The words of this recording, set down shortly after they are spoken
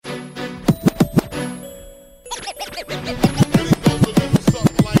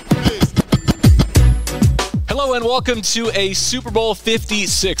Hello and welcome to a Super Bowl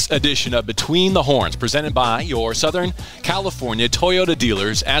 56 edition of Between the Horns, presented by your Southern California Toyota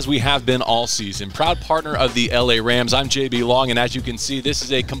dealers, as we have been all season. Proud partner of the LA Rams. I'm JB Long, and as you can see, this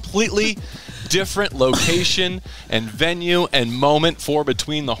is a completely different location and venue and moment for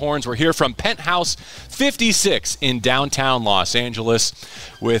Between the Horns. We're here from Penthouse 56 in downtown Los Angeles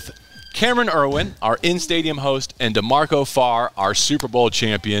with Cameron Erwin, our in-stadium host, and DeMarco Farr, our Super Bowl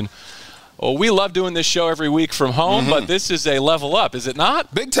champion. Well, we love doing this show every week from home, but this is a level up, is it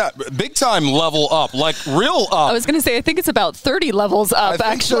not? Big time level up, like real up. I was going to say, I think it's about 30 levels up,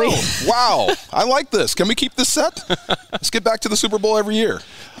 actually. So. Wow, I like this. Can we keep this set? Let's get back to the Super Bowl every year.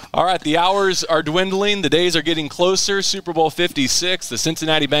 All right, the hours are dwindling. The days are getting closer. Super Bowl 56, the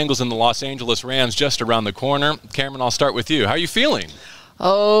Cincinnati Bengals and the Los Angeles Rams just around the corner. Cameron, I'll start with you. How are you feeling?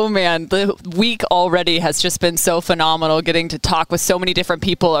 Oh, man, the week already has just been so phenomenal, getting to talk with so many different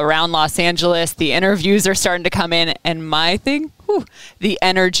people around Los Angeles. The interviews are starting to come in, and my thing, the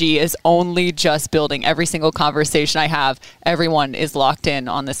energy is only just building. Every single conversation I have, everyone is locked in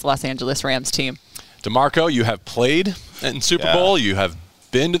on this Los Angeles Rams team. DeMarco, you have played in Super Bowl. You have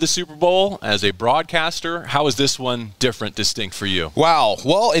been to the Super Bowl as a broadcaster. How is this one different, distinct for you? Wow.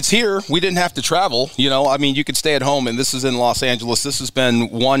 Well, it's here. We didn't have to travel. You know, I mean, you could stay at home, and this is in Los Angeles. This has been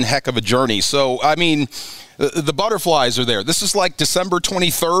one heck of a journey. So, I mean, the butterflies are there. This is like December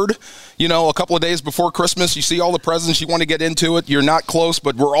 23rd, you know, a couple of days before Christmas. You see all the presents. You want to get into it. You're not close,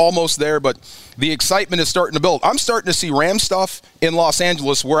 but we're almost there. But the excitement is starting to build. I'm starting to see Ram stuff in Los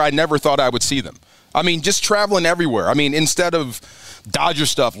Angeles where I never thought I would see them. I mean, just traveling everywhere. I mean, instead of Dodger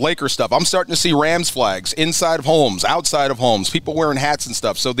stuff, Laker stuff, I'm starting to see Rams flags inside of homes, outside of homes, people wearing hats and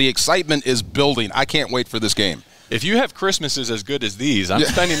stuff. So the excitement is building. I can't wait for this game. If you have Christmases as good as these, I'm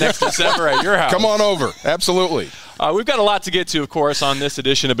spending next December at your house. Come on over. Absolutely. We've got a lot to get to, of course, on this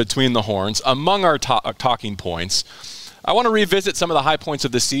edition of Between the Horns. Among our talking points, I want to revisit some of the high points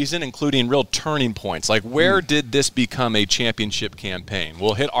of the season, including real turning points. Like, where did this become a championship campaign?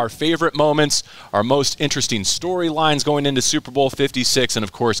 We'll hit our favorite moments, our most interesting storylines going into Super Bowl 56, and,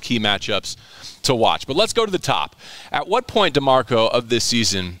 of course, key matchups to watch. But let's go to the top. At what point, DeMarco, of this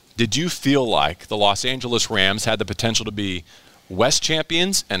season did you feel like the Los Angeles Rams had the potential to be West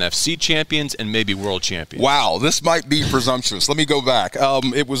champions, NFC champions, and maybe world champions? Wow, this might be presumptuous. Let me go back.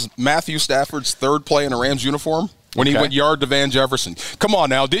 It was Matthew Stafford's third play in a Rams uniform when he went yard to Van Jefferson. Come on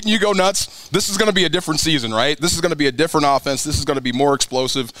now, didn't you go nuts? This is going to be a different season, right? This is going to be a different offense. This is going to be more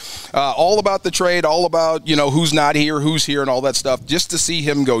explosive. All about the trade, all about, you know, who's not here, who's here, and all that stuff. Just to see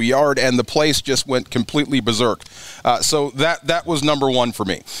him go yard, and the place just went completely berserk. So that was number one for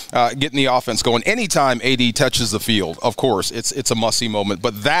me, getting the offense going. Anytime AD touches the field, of course, it's a must-see moment.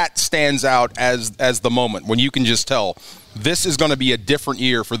 But that stands out as the moment when you can just tell this is going to be a different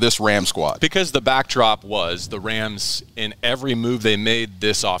year for this Ram squad. Because the backdrop was the Rams, in every move they made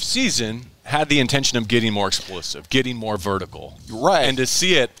this offseason, had the intention of getting more explosive, getting more vertical. Right. And to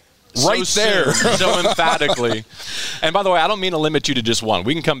see it right so there, so emphatically. And by the way, I don't mean to limit you to just one.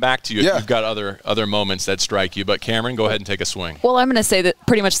 We can come back to you if you've got other moments that strike you. But Cameron, go ahead and take a swing. Well, I'm going to say that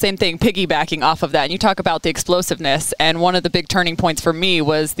pretty much the same thing, piggybacking off of that. And you talk about the explosiveness, and one of the big turning points for me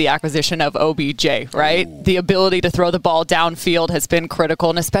was the acquisition of OBJ, right? Ooh. The ability to throw the ball downfield has been critical,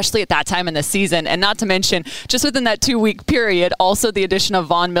 and especially at that time in the season. And not to mention, just within that 2-week period, also the addition of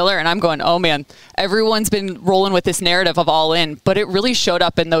Von Miller. And I'm going, oh, man, everyone's been rolling with this narrative of all in, but it really showed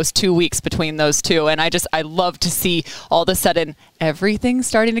up in those 2 weeks between those two. And I love to see all of a sudden everything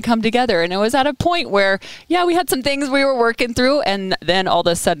starting to come together. And it was at a point where, we had some things we were working through. And then all of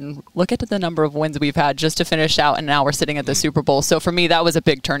a sudden, look at the number of wins we've had just to finish out. And now we're sitting at the Super Bowl. So for me, that was a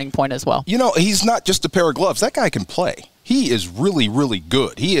big turning point as well. You know, he's not just a pair of gloves. That guy can play. He is really, really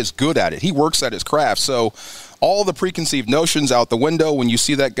good. He is good at it. He works at his craft. So all the preconceived notions out the window when you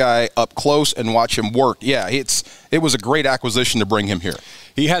see that guy up close and watch him work. Yeah, it was a great acquisition to bring him here.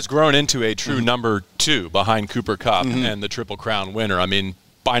 He has grown into a true number two behind Cooper Kupp and the Triple Crown winner. I mean,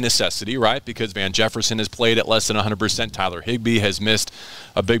 by necessity, right? Because Van Jefferson has played at less than 100%. Tyler Higbee has missed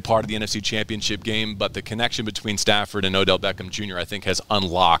a big part of the NFC Championship game. But the connection between Stafford and Odell Beckham Jr., I think, has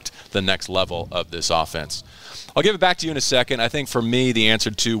unlocked the next level of this offense. I'll give it back to you in a second. I think for me, the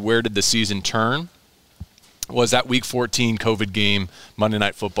answer to where did the season turn was that Week 14 COVID game, Monday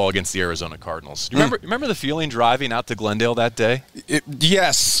Night Football against the Arizona Cardinals. You remember the feeling driving out to Glendale that day?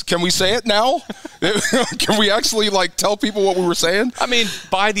 Yes. Can we say it now? Can we actually tell people what we were saying? I mean,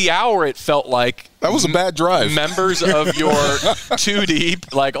 by the hour, it felt like that was a bad drive. Members of your 2 deep,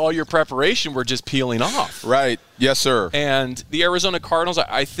 all your preparation were just peeling off. Right. Yes, sir. And the Arizona Cardinals,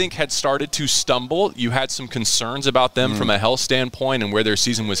 I think, had started to stumble. You had some concerns about them from a health standpoint and where their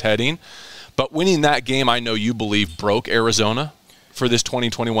season was heading. But winning that game, I know you believe, broke Arizona for this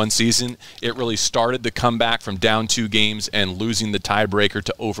 2021 season. It really started the comeback from down 2 games and losing the tiebreaker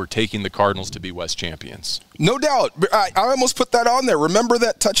to overtaking the Cardinals to be West champions. No doubt. I almost put that on there. Remember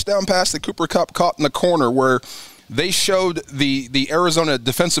that touchdown pass that Cooper Kupp caught in the corner where they showed the Arizona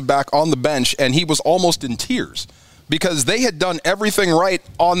defensive back on the bench, and he was almost in tears because they had done everything right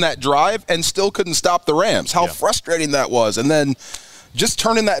on that drive and still couldn't stop the Rams. How frustrating that was. And then just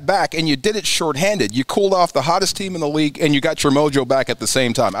turning that back, and you did it shorthanded. You cooled off the hottest team in the league, and you got your mojo back at the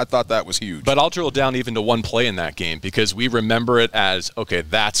same time. I thought that was huge. But I'll drill down even to one play in that game because we remember it as, okay,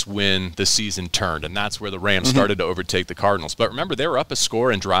 that's when the season turned, and that's where the Rams started to overtake the Cardinals. But remember, they were up a score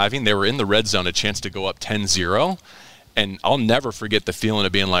and driving. They were in the red zone, a chance to go up 10-0. And I'll never forget the feeling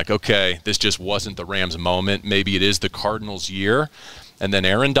of being like, okay, this just wasn't the Rams' moment. Maybe it is the Cardinals' year. And then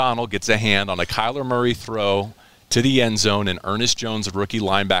Aaron Donald gets a hand on a Kyler Murray throw to the end zone, and Ernest Jones, a rookie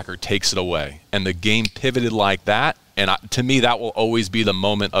linebacker, takes it away. And the game pivoted like that. And to me, that will always be the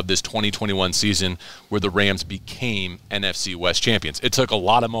moment of this 2021 season where the Rams became NFC West champions. It took a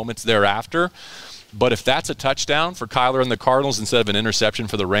lot of moments thereafter. But if that's a touchdown for Kyler and the Cardinals instead of an interception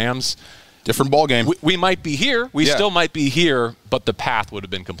for the Rams, different ball game. We might be here. We still might be here, but the path would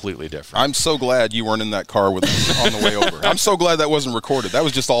have been completely different. I'm so glad you weren't in that car with us on the way over. I'm so glad that wasn't recorded. That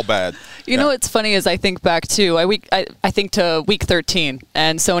was just all bad. You know what's funny is I think back to I think to week 13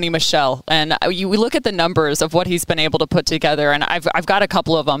 and Sony Michel, and we look at the numbers of what he's been able to put together, and I've got a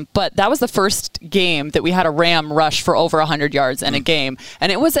couple of them, but that was the first game that we had a Ram rush for over 100 yards in a game,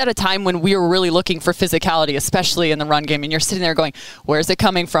 and it was at a time when we were really looking for physicality, especially in the run game, and you're sitting there going, where's it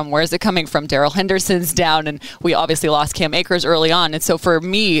coming from? Where's it coming from? Darrell Henderson's down, and we obviously lost Cam Akers early on. And so for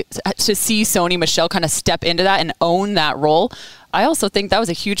me to see Sony Michel kind of step into that and own that role, I also think that was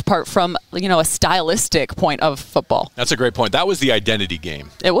a huge part from, a stylistic point of football. That's a great point. That was the identity game.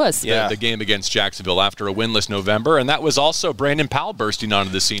 It was. The game against Jacksonville after a winless November, and that was also Brandon Powell bursting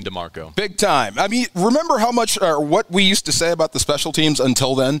onto the scene, DeMarco. Big time. I mean, remember how much what we used to say about the special teams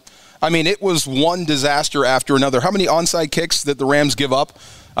until then? I mean, it was one disaster after another. How many onside kicks did the Rams give up?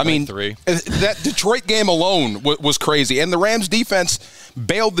 I mean, 3. That Detroit game alone was crazy. And the Rams defense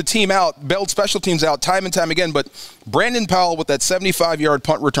bailed special teams out time and time again. But Brandon Powell with that 75-yard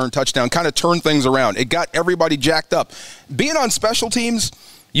punt return touchdown kind of turned things around. It got everybody jacked up. Being on special teams,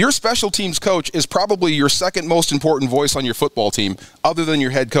 your special teams coach is probably your second most important voice on your football team other than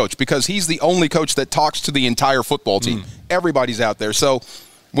your head coach because he's the only coach that talks to the entire football team. Everybody's out there. So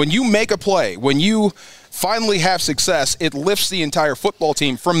when you make a play, when you finally have success, it lifts the entire football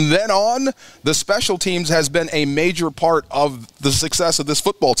team. From then on, the special teams has been a major part of the success of this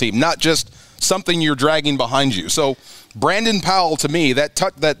football team, not just something you're dragging behind you. So Brandon Powell, to me, that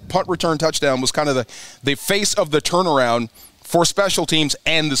punt return touchdown was kind of the face of the turnaround for special teams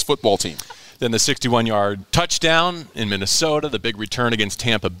and this football team. Then the 61-yard touchdown in Minnesota, the big return against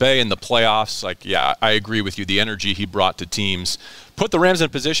Tampa Bay in the playoffs. I agree with you. The energy he brought to teams put the Rams in a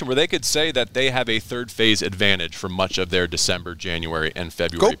position where they could say that they have a third phase advantage for much of their December, January, and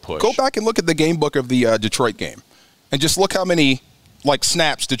February push. Go back and look at the game book of the Detroit game and just look how many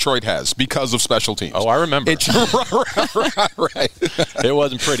snaps Detroit has because of special teams. Oh, I remember. Right. It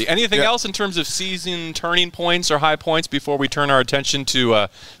wasn't pretty. Anything else in terms of season turning points or high points before we turn our attention to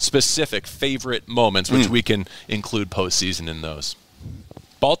specific favorite moments, which we can include postseason in those?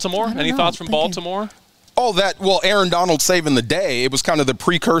 Baltimore? Any thoughts from Baltimore? Aaron Donald saving the day. It was kind of the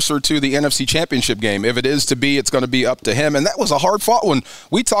precursor to the NFC Championship game. If it is to be, it's going to be up to him. And that was a hard-fought one.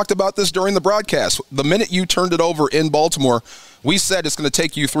 We talked about this during the broadcast. The minute you turned it over in Baltimore, we said it's going to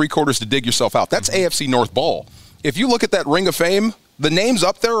take you 3 quarters to dig yourself out. That's AFC North ball. If you look at that Ring of Fame, the names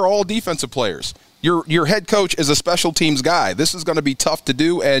up there are all defensive players. Your head coach is a special teams guy. This is going to be tough to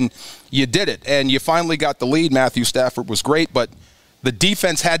do, and you did it. And you finally got the lead. Matthew Stafford was great, but the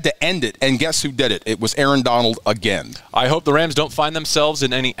defense had to end it, and guess who did it? It was Aaron Donald again. I hope the Rams don't find themselves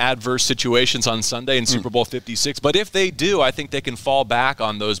in any adverse situations on Sunday in Super Bowl 56, but if they do, I think they can fall back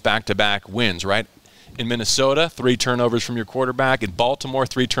on those back-to-back wins, right? In Minnesota, 3 turnovers from your quarterback. In Baltimore,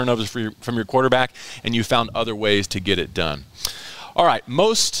 3 turnovers from your quarterback, and you found other ways to get it done. All right,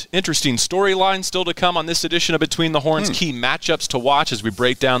 most interesting storyline still to come on this edition of Between the Horns. Key matchups to watch as we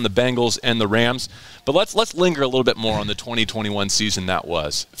break down the Bengals and the Rams. But let's linger a little bit more on the 2021 season that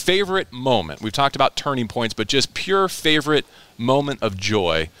was. Favorite moment. We've talked about turning points, but just pure favorite moment of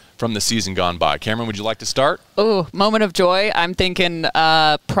joy from the season gone by? Cameron, would you like to start? Oh, moment of joy. I'm thinking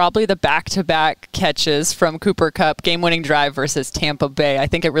probably the back-to-back catches from Cooper Kupp, game-winning drive versus Tampa Bay. I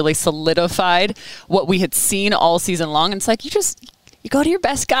think it really solidified what we had seen all season long. And it's like you go to your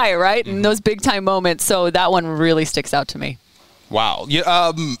best guy, right? In those big-time moments. So that one really sticks out to me. Wow.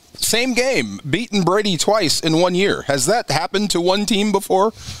 Yeah, same game, beating Brady twice in 1 year. Has that happened to one team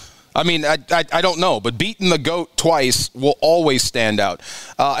before? I mean, I don't know, but beating the GOAT twice will always stand out.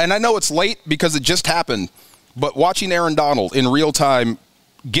 And I know it's late because it just happened, but watching Aaron Donald in real time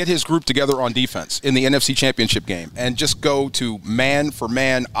get his group together on defense in the NFC Championship game and just go to man for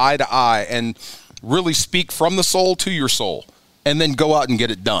man, eye to eye, and really speak from the soul to your soul, and then go out and get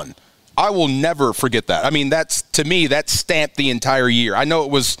it done. I will never forget that. I mean, to me, that stamped the entire year. I know it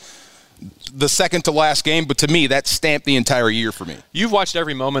was the second to last game, but to me, that stamped the entire year for me. You've watched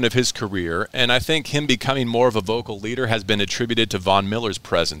every moment of his career, and I think him becoming more of a vocal leader has been attributed to Von Miller's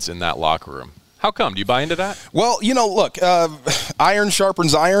presence in that locker room. How come? Do you buy into that? Well, look, iron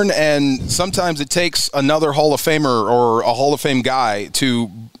sharpens iron, and sometimes it takes another Hall of Famer or a Hall of Fame guy to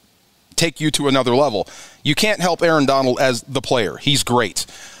take you to another level. You can't help Aaron Donald as the player. He's great.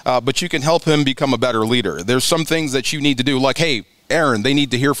 But you can help him become a better leader. There's some things that you need to do, like, hey, Aaron, they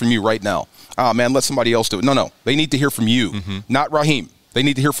need to hear from you right now. Man, let somebody else do it. No. They need to hear from you, not Raheem. They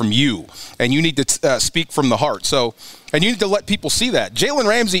need to hear from you, and you need to speak from the heart. So, and you need to let people see that. Jalen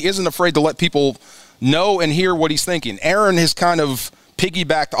Ramsey isn't afraid to let people know and hear what he's thinking. Aaron has kind of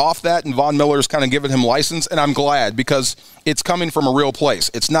piggybacked off that, and Von Miller's kind of given him license, and I'm glad because it's coming from a real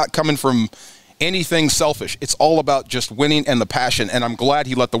place. It's not coming from anything selfish. It's all about just winning and the passion, and I'm glad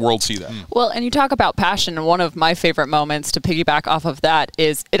he let the world see that. Well, and you talk about passion, and one of my favorite moments to piggyback off of that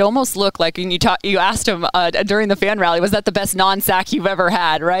is it almost looked like, and you asked him during the fan rally, was that the best non-sack you've ever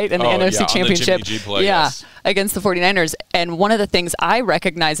had, right, in the NFC Championship? The Jimmy G play, yes. Against the 49ers. And one of the things I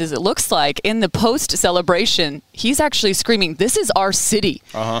recognize is it looks like in the post-celebration, he's actually screaming, "This is our city."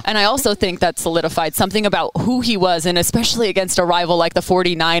 And I also think that solidified something about who he was, and especially against a rival like the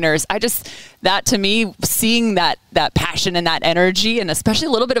 49ers. That to me, seeing that passion and that energy, and especially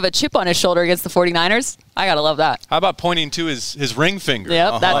a little bit of a chip on his shoulder against the 49ers, I got to love that. How about pointing to his ring finger?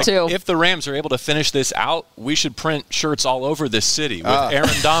 Yep, that too. If the Rams are able to finish this out, we should print shirts all over this city with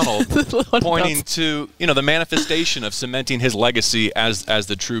Aaron Donald pointing to, the manifestation of cementing his legacy as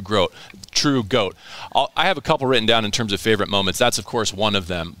the true GOAT. I have a couple written down in terms of favorite moments. That's, of course, one of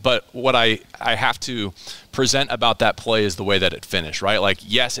them. But what I have to present about that play is the way that it finished, right? Like,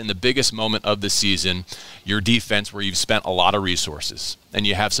 yes, in the biggest moment of the season, your defense where you've spent a lot of resources and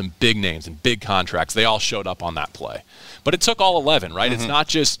you have some big names and big contracts, they all showed up on that play. But it took all 11, right? It's not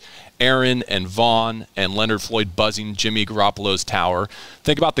just Aaron and Vaughn and Leonard Floyd buzzing Jimmy Garoppolo's tower.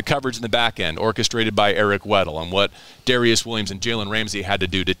 Think about the coverage in the back end, orchestrated by Eric Weddle, and what Darius Williams and Jalen Ramsey had to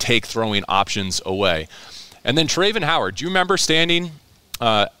do to take throwing options away. And then Travin Howard, do you remember standing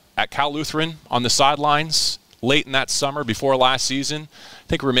at Cal Lutheran on the sidelines late in that summer before last season? I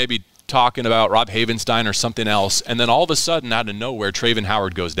think we were maybe talking about Rob Havenstein or something else, and then all of a sudden, out of nowhere, Travin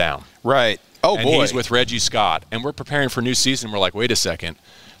Howard goes down. Right. Oh, and boy. He's with Reggie Scott, and we're preparing for new season. We're like, wait a second.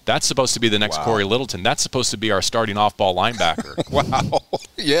 That's supposed to be the next Corey Littleton. That's supposed to be our starting off-ball linebacker. Wow.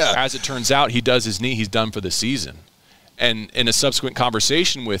 Yeah. As it turns out, he does his knee. He's done for the season. And in a subsequent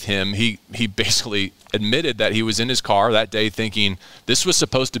conversation with him, he basically admitted that he was in his car that day thinking, this was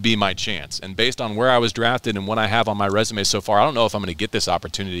supposed to be my chance. And based on where I was drafted and what I have on my resume so far, I don't know if I'm going to get this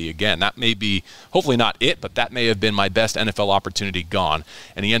opportunity again. That may be, hopefully not it, but that may have been my best NFL opportunity gone.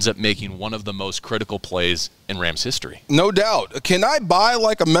 And he ends up making one of the most critical plays in Rams history. No doubt. Can I buy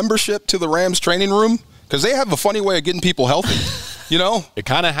like a membership to the Rams training room? Because they have a funny way of getting people healthy. It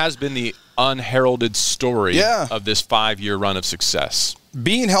kind of has been the unheralded story of this 5-year run of success.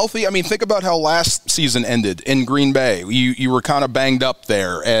 Being healthy, I mean, think about how last season ended in Green Bay. You were kind of banged up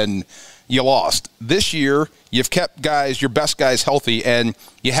there, and you lost. This year, you've kept your best guys healthy, and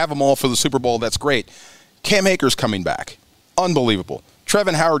you have them all for the Super Bowl. That's great. Cam Akers coming back. Unbelievable.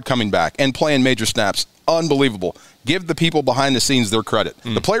 Travin Howard coming back and playing major snaps. Unbelievable. Give the people behind the scenes their credit.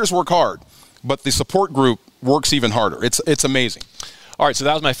 The players work hard, but the support group works even harder. It's amazing. All right, so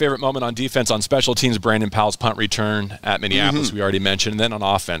that was my favorite moment on defense. On special teams, Brandon Powell's punt return at Minneapolis, we already mentioned. And then on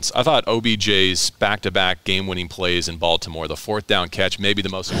offense, I thought OBJ's back-to-back game-winning plays in Baltimore, the fourth down catch, maybe the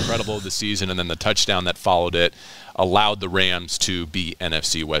most incredible of the season, and then the touchdown that followed it, allowed the Rams to be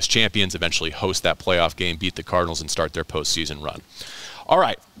NFC West champions, eventually host that playoff game, beat the Cardinals, and start their postseason run. All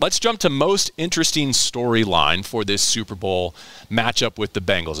right, let's jump to most interesting storyline for this Super Bowl matchup with the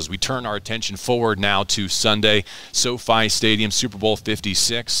Bengals as we turn our attention forward now to Sunday, SoFi Stadium, Super Bowl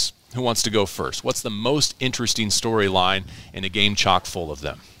 56. Who wants to go first? What's the most interesting storyline in a game chock full of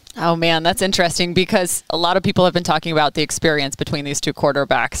them? Oh, man, that's interesting because a lot of people have been talking about the experience between these two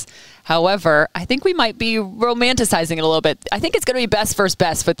quarterbacks. However, I think we might be romanticizing it a little bit. I think it's going to be best versus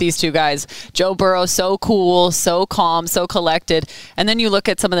best with these two guys. Joe Burrow, so cool, so calm, so collected. And then you look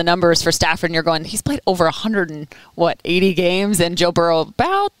at some of the numbers for Stafford and you're going, he's played over 80 games, and Joe Burrow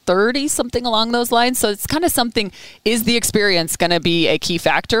about 30, something along those lines. So it's kind of something, is the experience going to be a key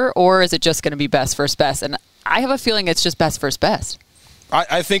factor, or is it just going to be best versus best? And I have a feeling it's just best versus best.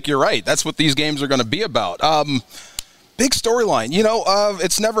 I think you're right. That's what these games are going to be about. Big storyline.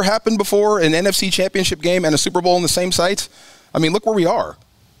 It's never happened before, an NFC Championship game and a Super Bowl in the same site. I mean, look where we are.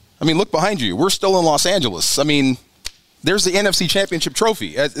 I mean, look behind you. We're still in Los Angeles. I mean, there's the NFC Championship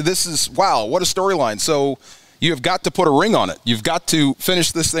trophy. This is, wow, what a storyline. So you have got to put a ring on it. You've got to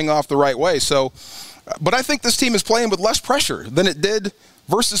finish this thing off the right way. So, but I think this team is playing with less pressure than it did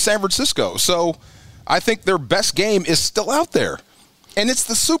versus San Francisco. So I think their best game is still out there. And it's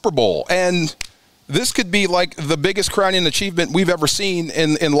the Super Bowl, and this could be like the biggest crowning achievement we've ever seen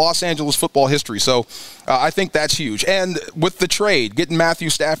in Los Angeles football history. So I think that's huge. And with the trade, getting Matthew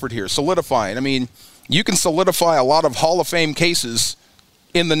Stafford here, solidifying. I mean, you can solidify a lot of Hall of Fame cases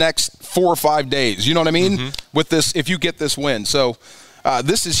in the next 4 or 5 days. You know what I mean? Mm-hmm. With this, if you get this win. So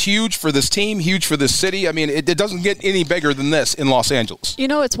this is huge for this team, huge for this city. I mean, it doesn't get any bigger than this in Los Angeles. You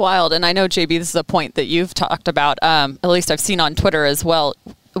know, it's wild, and I know, JB, this is a point that you've talked about, at least I've seen on Twitter as well.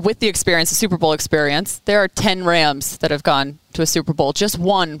 With the experience, the Super Bowl experience, there are 10 Rams that have gone to a Super Bowl, just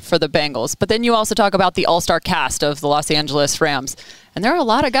one for the Bengals. But then you also talk about the all-star cast of the Los Angeles Rams, and there are a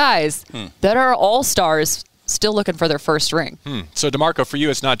lot of guys that are all-stars still looking for their first ring. So, DeMarco, for you,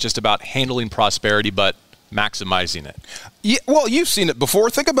 it's not just about handling prosperity, but maximizing it. Yeah, well, you've seen it before.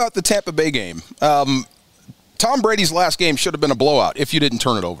 Think about the Tampa Bay game. Tom Brady's last game should have been a blowout if you didn't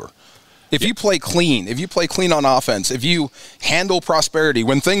turn it over. If you play clean, if you play clean on offense, if you handle prosperity,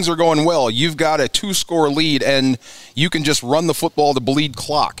 when things are going well, you've got a 2-score lead and you can just run the football to bleed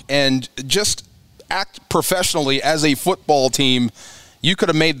clock and just act professionally as a football team, you could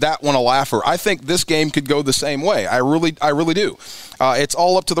have made that one a laugher. I think this game could go the same way. I really do. It's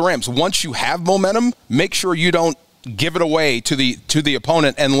all up to the Rams. Once you have momentum, make sure you don't give it away to the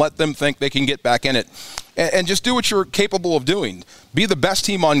opponent and let them think they can get back in it. And just do what you're capable of doing. Be the best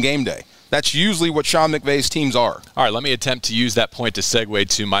team on game day. That's usually what Sean McVay's teams are. All right, let me attempt to use that point to segue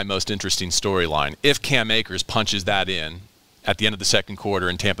to my most interesting storyline. If Cam Akers punches that in at the end of the second quarter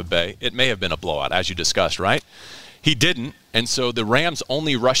in Tampa Bay, it may have been a blowout, as you discussed, right? He didn't, and so the Rams'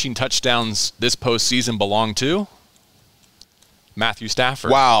 only rushing touchdowns this postseason belong to Matthew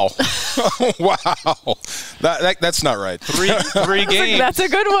Stafford. Wow. Wow. That's not right. Three games. That's a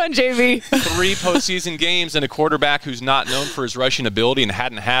good one, JV. 3 postseason games and a quarterback who's not known for his rushing ability and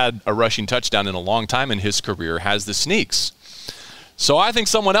hadn't had a rushing touchdown in a long time in his career has the sneaks. So I think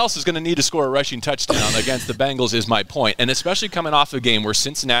someone else is going to need to score a rushing touchdown against the Bengals is my point. And especially coming off a game where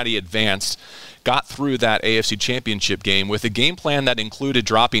Cincinnati advanced, got through that AFC Championship game with a game plan that included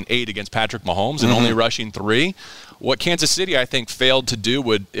dropping 8 against Patrick Mahomes and only rushing 3. What Kansas City, I think, failed to do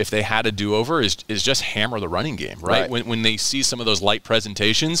if they had a do-over is just hammer the running game, right? When they see some of those light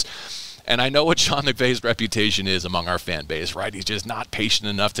presentations. And I know what Sean McVay's reputation is among our fan base, right? He's just not patient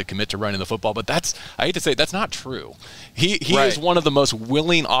enough to commit to running the football. But I hate to say, that's not true. He is one of the most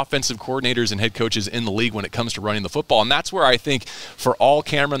willing offensive coordinators and head coaches in the league when it comes to running the football. And that's where I think, for all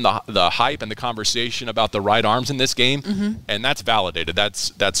Cameron, the hype and the conversation about the right arms in this game, and that's validated.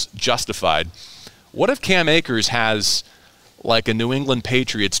 That's justified. What if Cam Akers has like a New England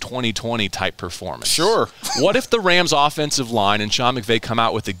Patriots 2020 type performance? Sure. What if the Rams offensive line and Sean McVay come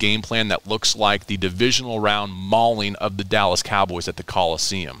out with a game plan that looks like the divisional round mauling of the Dallas Cowboys at the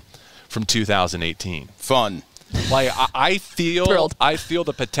Coliseum from 2018? Fun. Like I feel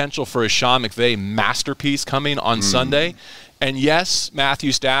the potential for a Sean McVay masterpiece coming on Sunday. And yes,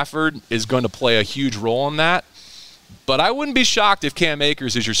 Matthew Stafford is going to play a huge role in that. But I wouldn't be shocked if Cam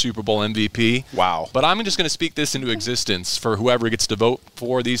Akers is your Super Bowl MVP. Wow. But I'm just going to speak this into existence for whoever gets to vote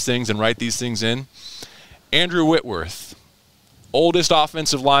for these things and write these things in. Andrew Whitworth, oldest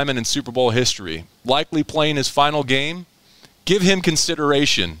offensive lineman in Super Bowl history, likely playing his final game. Give him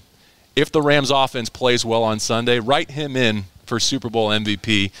consideration. If the Rams offense plays well on Sunday, write him in for Super Bowl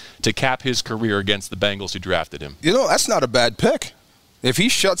MVP to cap his career against the Bengals who drafted him. You know, that's not a bad pick. If he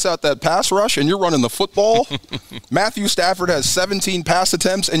shuts out that pass rush and you're running the football, Matthew Stafford has 17 pass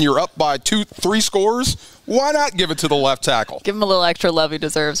attempts and you're up by 2-3 scores, why not give it to the left tackle? Give him a little extra love he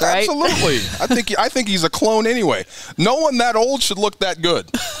deserves, right? Absolutely. I think he's a clone anyway. No one that old should look that good.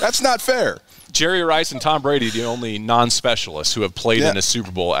 That's not fair. Jerry Rice and Tom Brady, the only non-specialists who have played in a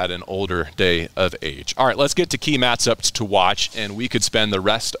Super Bowl at an older day of age. All right, let's get to key matchups to watch, and we could spend the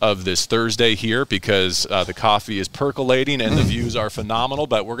rest of this Thursday here because the coffee is percolating and the views are phenomenal,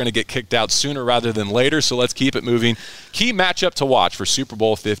 but we're going to get kicked out sooner rather than later, so let's keep it moving. Key matchup to watch for Super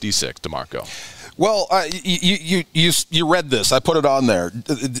Bowl 56, DeMarco. Well, you read this. I put it on there.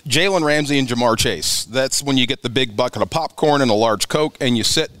 Jalen Ramsey and Jamar Chase. That's when you get the big bucket of popcorn and a large Coke, and you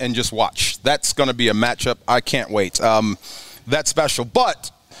sit and just watch. That's going to be a matchup. I can't wait. That's special. But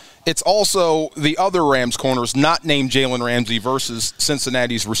it's also the other Rams corners not named Jalen Ramsey versus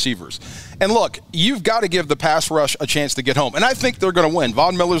Cincinnati's receivers. And look, you've got to give the pass rush a chance to get home. And I think they're going to win.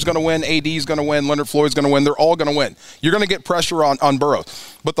 Von Miller's going to win. AD's going to win. Leonard Floyd's going to win. They're all going to win. You're going to get pressure on Burrow.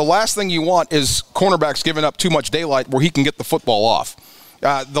 But the last thing you want is cornerbacks giving up too much daylight where he can get the football off.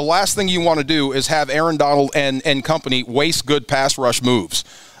 The last thing you want to do is have Aaron Donald and company waste good pass rush moves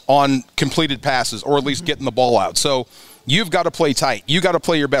on completed passes or at least getting the ball out. So you've got to play tight. You got to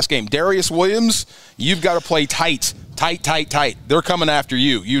play your best game. Darius Williams, you've got to play tight. They're coming after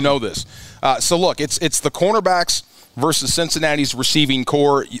you. You know this. So look, it's the cornerbacks versus Cincinnati's receiving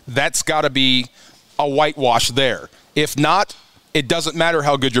core. That's got to be a whitewash there. If not, it doesn't matter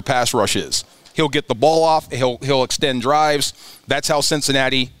how good your pass rush is. He'll get the ball off. He'll extend drives. That's how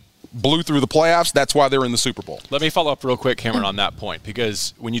Cincinnati blew through the playoffs. That's why they're in the Super Bowl. Let me follow up real quick, Cameron, on that point,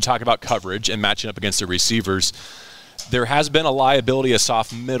 because when you talk about coverage and matching up against the receivers, there has been a liability, a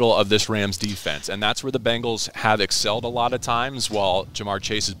soft middle of this Rams defense, and that's where the Bengals have excelled a lot of times while Jamar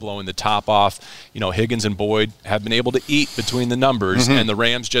Chase is blowing the top off. You know, Higgins and Boyd have been able to eat between the numbers, and the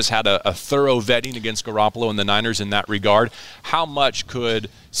Rams just had a thorough vetting against Garoppolo and the Niners in that regard. How much could,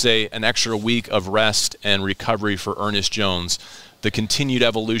 say, an extra week of rest and recovery for Ernest Jones, the continued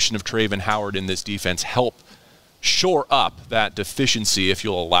evolution of Travon Howard in this defense, help shore up that deficiency, if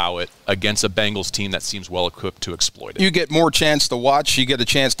you'll allow it, against a Bengals team that seems well-equipped to exploit it? You get more chance to watch. You get a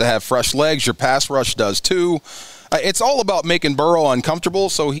chance to have fresh legs. Your pass rush does too. It's all about making Burrow uncomfortable,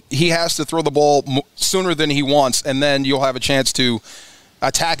 so he has to throw the ball sooner than he wants, and then you'll have a chance to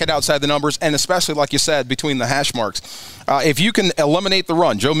attack it outside the numbers, and especially, like you said, between the hash marks. If you can eliminate the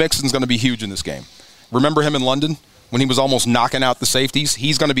run, Joe Mixon's going to be huge in this game. Remember him in London when he was almost knocking out the safeties?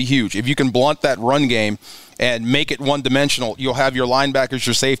 He's going to be huge. If you can blunt that run game and make it one-dimensional, you'll have your linebackers,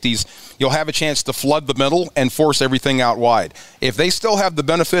 your safeties. You'll have a chance to flood the middle and force everything out wide. If they still have the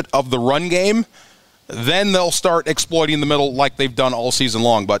benefit of the run game, then they'll start exploiting the middle like they've done all season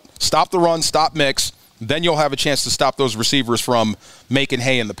long. But stop the run, stop mix, then you'll have a chance to stop those receivers from making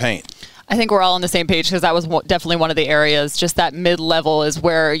hay in the paint. I think we're all on the same page because that was definitely one of the areas. Just that mid-level is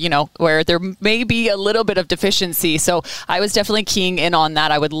where, where there may be a little bit of deficiency. So I was definitely keying in on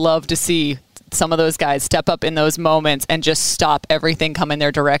that. I would love to see some of those guys step up in those moments and just stop everything come in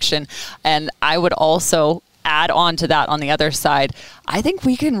their direction. And I would also add on to that on the other side. I think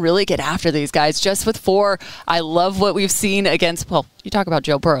we can really get after these guys just with 4. I love what we've seen against, well, you talk about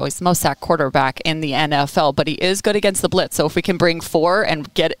Joe Burrow. He's the most sacked quarterback in the NFL, but he is good against the blitz. So if we can bring 4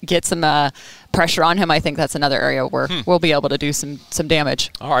 and get some pressure on him, I think that's another area where we'll be able to do some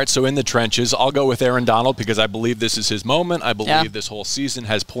damage. All right, so in the trenches, I'll go with Aaron Donald because I believe this is his moment. I believe this whole season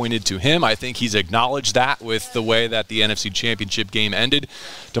has pointed to him. I think he's acknowledged that with the way that the NFC Championship game ended.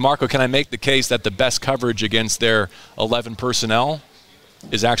 DeMarco, can I make the case that the best coverage against their 11 personnel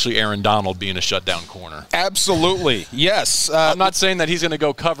is actually Aaron Donald being a shutdown corner? Absolutely, yes. I'm not saying that he's going to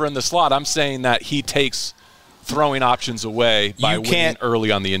go cover in the slot. I'm saying that he takes throwing options away by winning early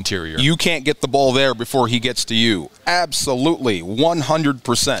on the interior. You can't get the ball there before he gets to you. Absolutely,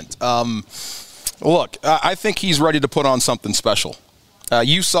 100%. Look, I think he's ready to put on something special.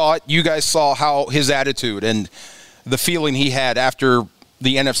 You saw it. You guys saw how his attitude and the feeling he had after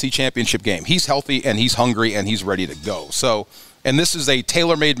the NFC Championship game. He's healthy, and he's hungry, and he's ready to go. So, and this is a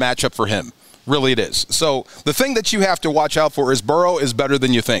tailor-made matchup for him. Really it is. So the thing that you have to watch out for is Burrow is better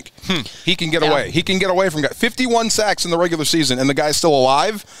than you think. He can get away. He can get away from guys. 51 sacks in the regular season, and the guy's still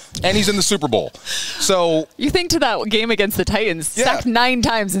alive, and he's in the Super Bowl. So you think to that game against the Titans, sacked 9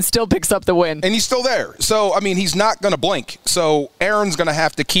 times and still picks up the win. And he's still there. So, I mean, he's not going to blink. So Aaron's going to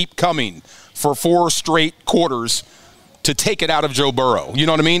have to keep coming for 4 straight quarters to take it out of Joe Burrow. You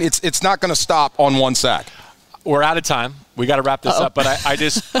know what I mean? It's not going to stop on 1 sack. We're out of time. We got to wrap this up, but I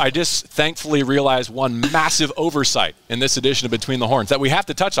just thankfully realized one massive oversight in this edition of Between the Horns that we have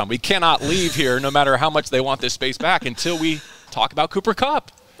to touch on. We cannot leave here, no matter how much they want this space back, until we talk about Cooper Kupp.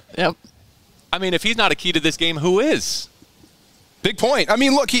 Yep. I mean, if he's not a key to this game, who is? Big point. I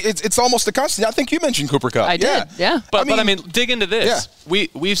mean, look, it's almost a constant. I think you mentioned Cooper Kupp. I did, yeah. But I mean, dig into this. Yeah.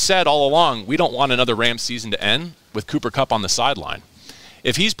 We've said all along we don't want another Rams season to end with Cooper Kupp on the sideline.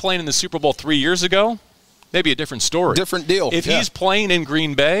 If he's playing in the Super Bowl 3 years ago, maybe a different story. Different deal. If he's playing in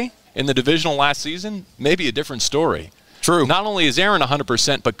Green Bay in the divisional last season, maybe a different story. True. Not only is Aaron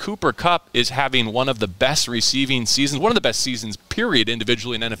 100%, but Cooper Kupp is having one of the best receiving seasons, one of the best seasons, period,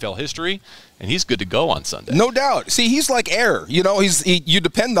 individually in NFL history, and he's good to go on Sunday. No doubt. See, he's like air. You know, you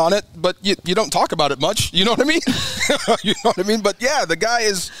depend on it, but you don't talk about it much. You know what I mean? You know what I mean? But, yeah, the guy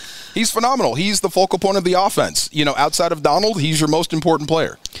he's phenomenal. He's the focal point of the offense. You know, outside of Donald, he's your most important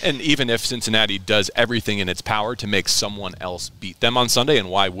player. And even if Cincinnati does everything in its power to make someone else beat them on Sunday, and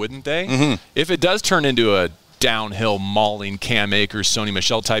why wouldn't they? Mm-hmm. If it does turn into a downhill mauling Cam Akers, Sony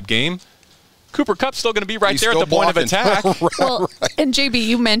Michel type game, Cooper Kupp's still going to be right there at the point of attack. Well, and JB,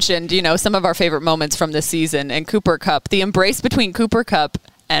 you mentioned, some of our favorite moments from this season and Cooper Kupp, the embrace between Cooper Kupp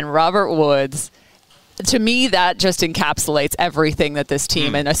and Robert Woods. To me, that just encapsulates everything that this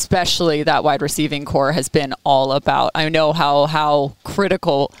team and especially that wide receiving core has been all about. I know how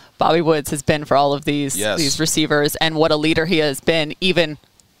critical Bobby Woods has been for all of these receivers and what a leader he has been, even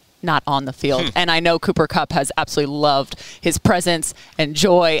not on the field. And I know Cooper Kupp has absolutely loved his presence and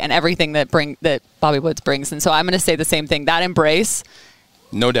joy and everything that Bobby Woods brings. And so I'm going to say the same thing. That embrace,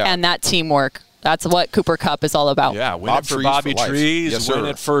 no doubt, and that teamwork. That's what Cooper Kupp is all about. Yeah, win it for Bobby Trees, win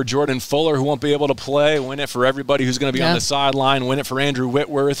it for Jordan Fuller, who won't be able to play, win it for everybody who's going to be on the sideline, win it for Andrew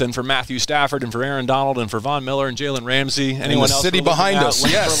Whitworth and for Matthew Stafford and for Aaron Donald and for Von Miller and Jalen Ramsey. Anyone else? The city behind us,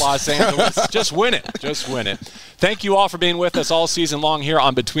 yes. For Los Angeles. Just win it. Just win it. Thank you all for being with us all season long here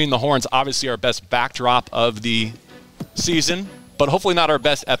on Between the Horns. Obviously our best backdrop of the season, but hopefully not our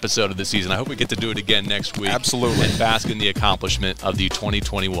best episode of the season. I hope we get to do it again next week. Absolutely. And bask in the accomplishment of the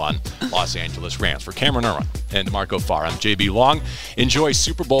 2021 Los Angeles Rams. For Cameron Irwin and Marco Farr, I'm JB Long. Enjoy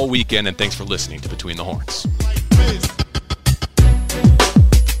Super Bowl weekend, and thanks for listening to Between the Horns.